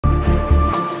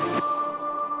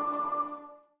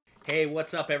Hey,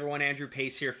 what's up everyone? Andrew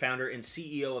Pace here, founder and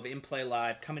CEO of In Play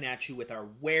Live, coming at you with our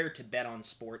Where to Bet on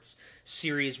Sports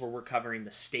series where we're covering the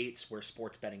states where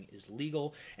sports betting is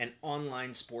legal and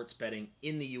online sports betting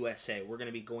in the USA. We're going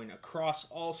to be going across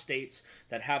all states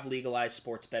that have legalized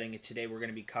sports betting, and today we're going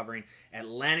to be covering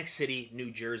Atlantic City,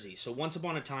 New Jersey. So once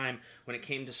upon a time, when it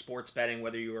came to sports betting,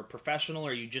 whether you were a professional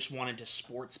or you just wanted to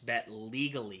sports bet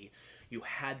legally, you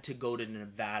had to go to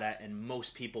Nevada, and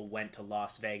most people went to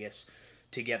Las Vegas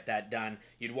to get that done.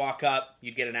 You'd walk up,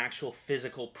 you'd get an actual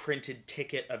physical printed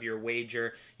ticket of your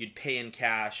wager, you'd pay in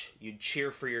cash, you'd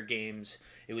cheer for your games.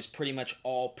 It was pretty much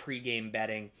all pre-game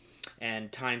betting,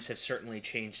 and times have certainly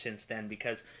changed since then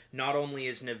because not only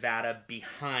is Nevada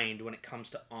behind when it comes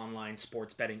to online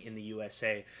sports betting in the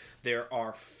USA, there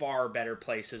are far better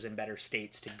places and better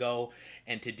states to go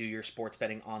and to do your sports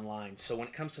betting online. So when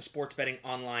it comes to sports betting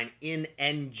online in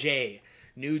NJ,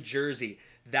 New Jersey,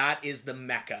 that is the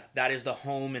mecca. That is the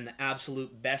home and the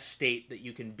absolute best state that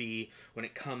you can be when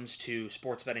it comes to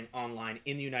sports betting online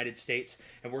in the United States.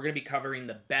 And we're going to be covering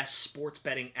the best sports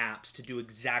betting apps to do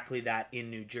exactly that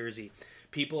in New Jersey.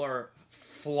 People are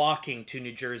flocking to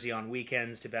New Jersey on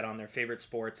weekends to bet on their favorite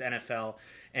sports, NFL,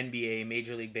 NBA,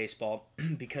 Major League Baseball,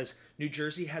 because New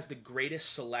Jersey has the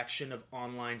greatest selection of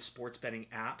online sports betting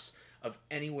apps of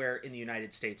anywhere in the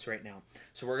United States right now.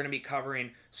 So we're going to be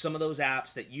covering some of those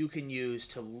apps that you can use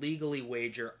to legally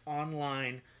wager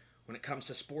online when it comes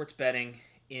to sports betting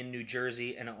in New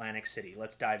Jersey and Atlantic City.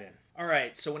 Let's dive in. All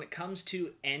right, so when it comes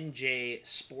to NJ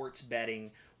sports betting,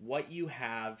 what you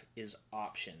have is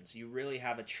options. You really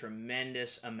have a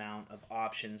tremendous amount of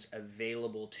options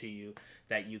available to you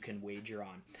that you can wager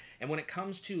on. And when it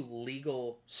comes to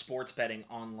legal sports betting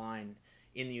online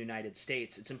in the United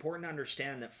States, it's important to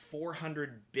understand that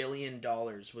 $400 billion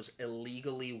was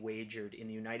illegally wagered in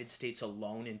the United States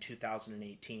alone in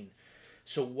 2018.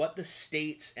 So what the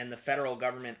states and the federal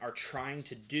government are trying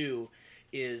to do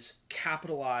is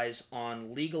capitalize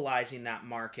on legalizing that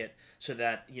market so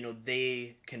that,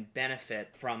 they can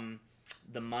benefit from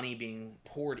the money being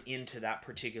poured into that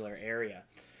particular area.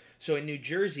 So in New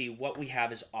Jersey, what we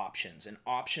have is options, and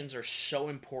options are so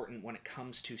important when it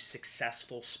comes to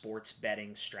successful sports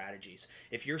betting strategies.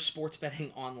 If you're sports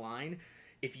betting online,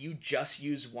 if you just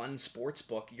use one sports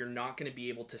book, you're not going to be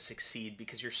able to succeed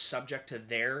because you're subject to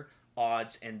their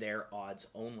odds and their odds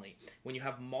only. When you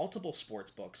have multiple sports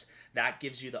books, that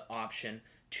gives you the option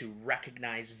to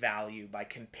recognize value by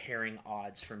comparing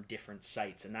odds from different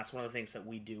sites. And that's one of the things that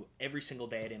we do every single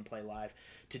day at In Play Live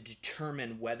to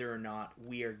determine whether or not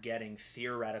we are getting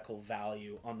theoretical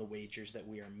value on the wagers that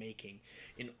we are making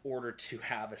in order to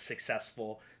have a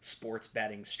successful sports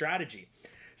betting strategy.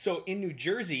 So in New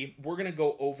Jersey, we're going to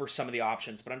go over some of the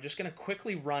options, but I'm just going to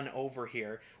quickly run over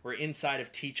here. We're inside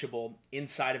of Teachable,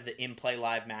 inside of the In Play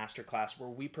Live Masterclass, where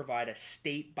we provide a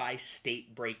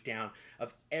state-by-state breakdown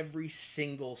of every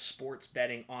single sports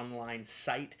betting online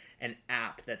site and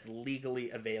app that's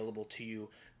legally available to you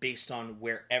based on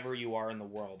wherever you are in the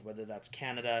world, whether that's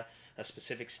Canada, a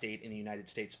specific state in the United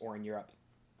States, or in Europe.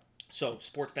 So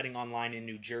sports betting online in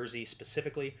New Jersey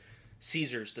specifically: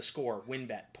 Caesars, The Score,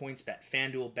 WinBet, PointsBet,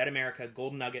 FanDuel, BetAmerica,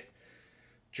 Golden Nugget,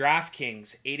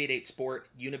 DraftKings, 888sport,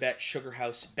 Unibet,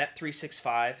 SugarHouse,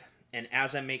 Bet365, and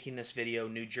as I'm making this video,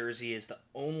 New Jersey is the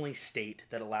only state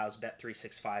that allows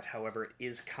Bet365. However, it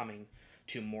is coming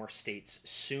to more states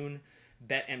soon.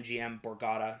 BetMGM,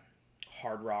 Borgata,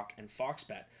 Hard Rock, and Fox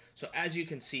Bet. So as you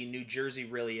can see, New Jersey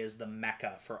really is the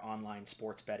mecca for online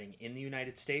sports betting in the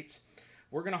United States.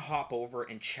 We're going to hop over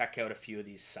and check out a few of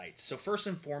these sites. So first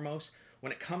and foremost,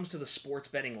 when it comes to the sports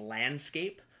betting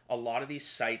landscape, a lot of these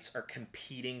sites are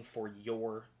competing for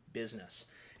your business.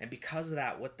 And because of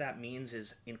that, what that means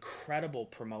is incredible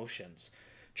promotions.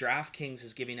 DraftKings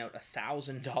is giving out a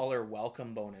 $1,000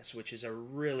 welcome bonus, which is a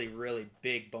really, really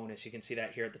big bonus. You can see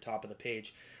that here at the top of the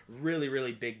page. Really,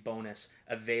 really big bonus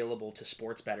available to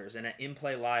sports bettors. And at In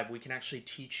Play Live, we can actually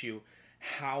teach you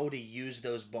how to use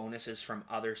those bonuses from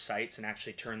other sites and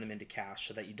actually turn them into cash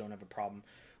so that you don't have a problem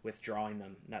withdrawing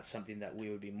them. And that's something that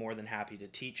we would be more than happy to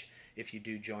teach if you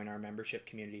do join our membership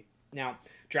community. Now,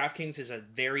 DraftKings is a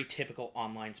very typical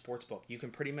online sportsbook. You can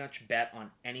pretty much bet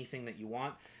on anything that you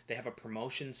want. They have a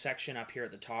promotion section up here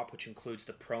at the top, which includes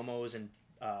the promos and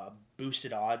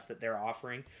boosted odds that they're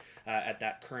offering at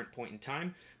that current point in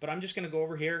time. But I'm just going to go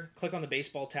over here, click on the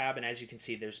baseball tab, and as you can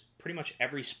see, there's pretty much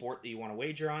every sport that you want to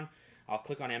wager on. I'll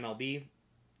click on MLB,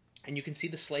 and you can see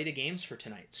the slate of games for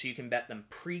tonight. So you can bet them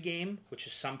pre-game, which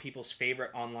is some people's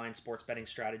favorite online sports betting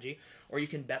strategy, or you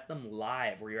can bet them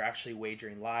live, where you're actually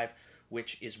wagering live,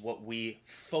 which is what we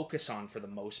focus on for the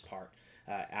most part.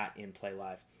 at In Play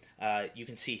Live. You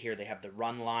can see here they have the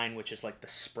run line, which is like the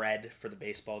spread for the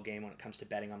baseball game when it comes to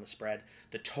betting on the spread,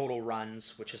 the total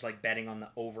runs, which is like betting on the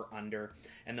over-under,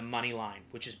 and the money line,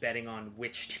 which is betting on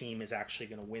which team is actually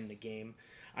going to win the game.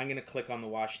 I'm going to click on the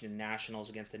Washington Nationals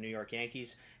against the New York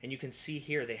Yankees, and you can see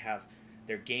here they have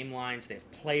their game lines, they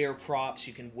have player props,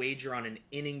 you can wager on an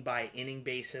inning-by-inning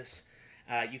basis,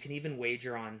 you can even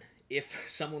wager on if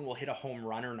someone will hit a home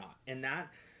run or not, and that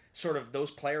sort of those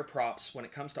player props, when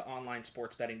it comes to online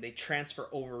sports betting, they transfer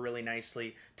over really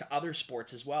nicely to other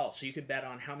sports as well. So you could bet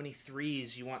on how many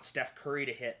threes you want Steph Curry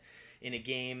to hit in a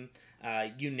game,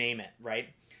 you name it, right?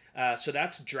 So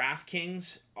that's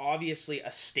DraftKings, obviously a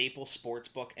staple sports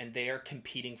book, and they are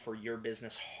competing for your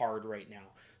business hard right now.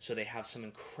 So they have some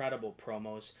incredible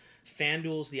promos.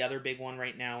 FanDuel's the other big one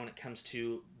right now when it comes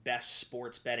to best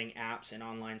sports betting apps and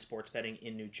online sports betting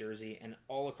in New Jersey and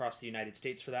all across the United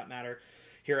States for that matter.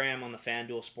 Here I am on the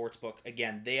FanDuel Sportsbook.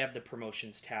 Again, they have the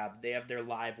promotions tab. They have their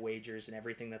live wagers and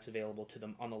everything that's available to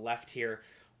them. On the left here,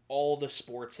 all the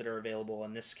sports that are available.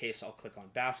 In this case, I'll click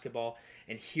on basketball.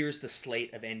 And here's the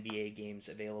slate of NBA games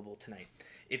available tonight.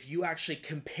 If you actually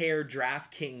compare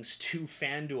DraftKings to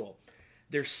FanDuel,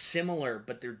 they're similar,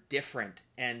 but they're different.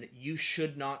 And you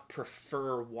should not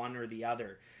prefer one or the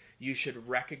other. You should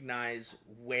recognize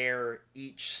where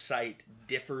each site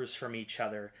differs from each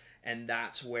other, and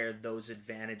that's where those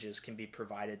advantages can be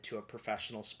provided to a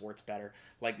professional sports bettor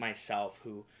like myself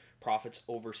who profits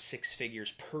over 6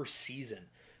 figures per season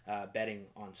betting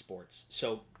on sports.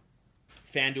 So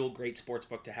FanDuel, great sports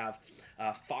book to have.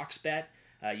 Fox Bet,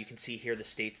 you can see here the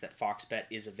states that Fox Bet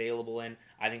is available in.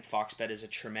 I think Fox Bet is a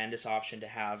tremendous option to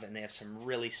have, and they have some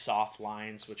really soft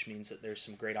lines, which means that there's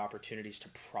some great opportunities to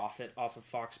profit off of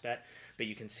Fox Bet. But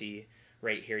you can see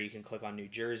right here, you can click on New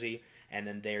Jersey, and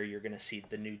then there you're going to see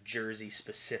the New Jersey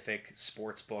specific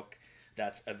sports book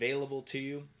that's available to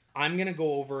you. I'm going to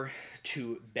go over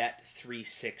to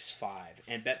Bet365,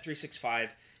 and Bet365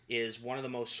 is one of the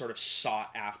most sort of sought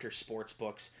after sports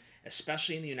books,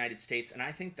 especially in the United States, and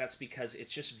I think that's because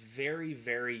it's just very,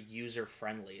 very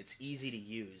user-friendly. It's easy to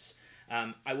use.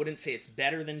 I wouldn't say it's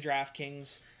better than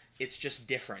DraftKings. It's just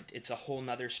different. It's a whole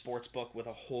nother sports book with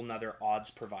a whole nother odds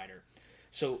provider.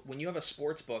 So when you have a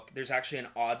sports book, there's actually an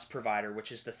odds provider,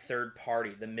 which is the third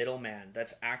party, the middleman,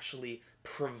 that's actually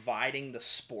providing the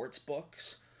sports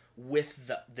books with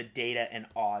the data and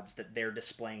odds that they're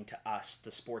displaying to us,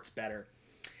 the sports bettor.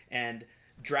 And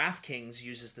DraftKings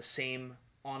uses the same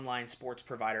online sports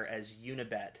provider as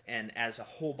Unibet and as a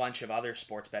whole bunch of other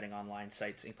sports betting online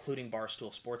sites, including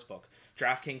Barstool Sportsbook.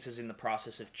 DraftKings is in the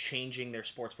process of changing their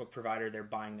sportsbook provider. They're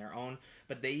buying their own,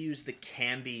 but they use the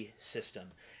Kambi system.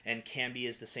 And Kambi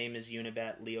is the same as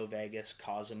Unibet, Leo Vegas,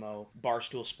 Cosimo,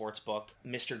 Barstool Sportsbook,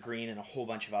 Mr. Green, and a whole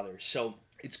bunch of others. So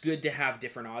it's good to have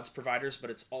different odds providers,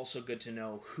 but it's also good to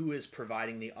know who is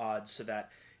providing the odds so that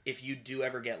if you do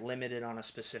ever get limited on a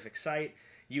specific site,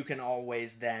 you can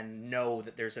always then know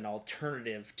that there's an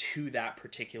alternative to that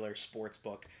particular sports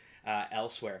book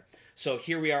elsewhere. So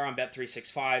here we are on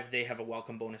Bet365. They have a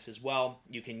welcome bonus as well.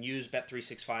 You can use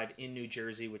Bet365 in New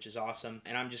Jersey, which is awesome.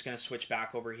 And I'm just going to switch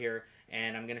back over here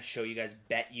and I'm going to show you guys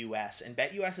BetUS. And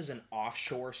BetUS is an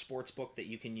offshore sports book that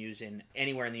you can use in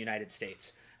anywhere in the United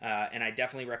States. And I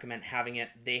definitely recommend having it.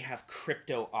 They have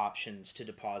crypto options to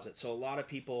deposit. So a lot of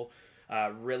people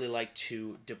really like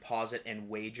to deposit and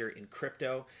wager in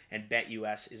crypto, and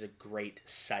BetUS is a great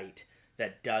site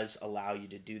that does allow you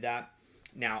to do that.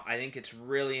 Now, I think it's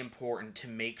really important to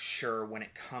make sure when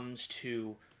it comes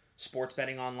to sports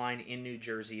betting online in New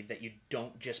Jersey that you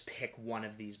don't just pick one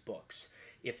of these books.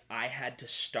 If I had to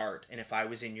start, and if I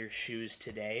was in your shoes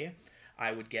today,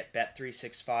 I would get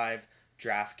Bet365,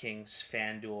 DraftKings,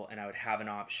 FanDuel, and I would have an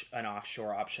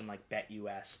offshore option like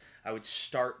BetUS. I would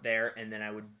start there, and then I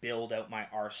would build out my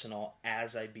arsenal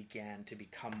as I began to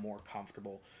become more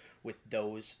comfortable with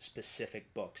those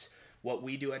specific books. What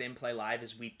we do at In Play Live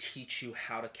is we teach you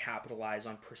how to capitalize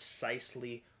on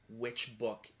precisely which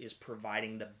book is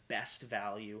providing the best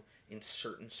value in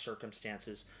certain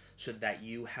circumstances so that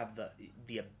you have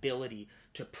the ability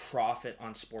to profit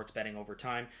on sports betting over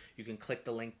time. You can click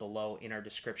the link below in our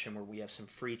description where we have some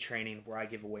free training where I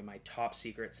give away my top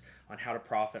secrets on how to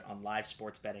profit on live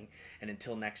sports betting. And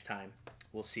until next time,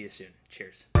 we'll see you soon.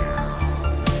 Cheers.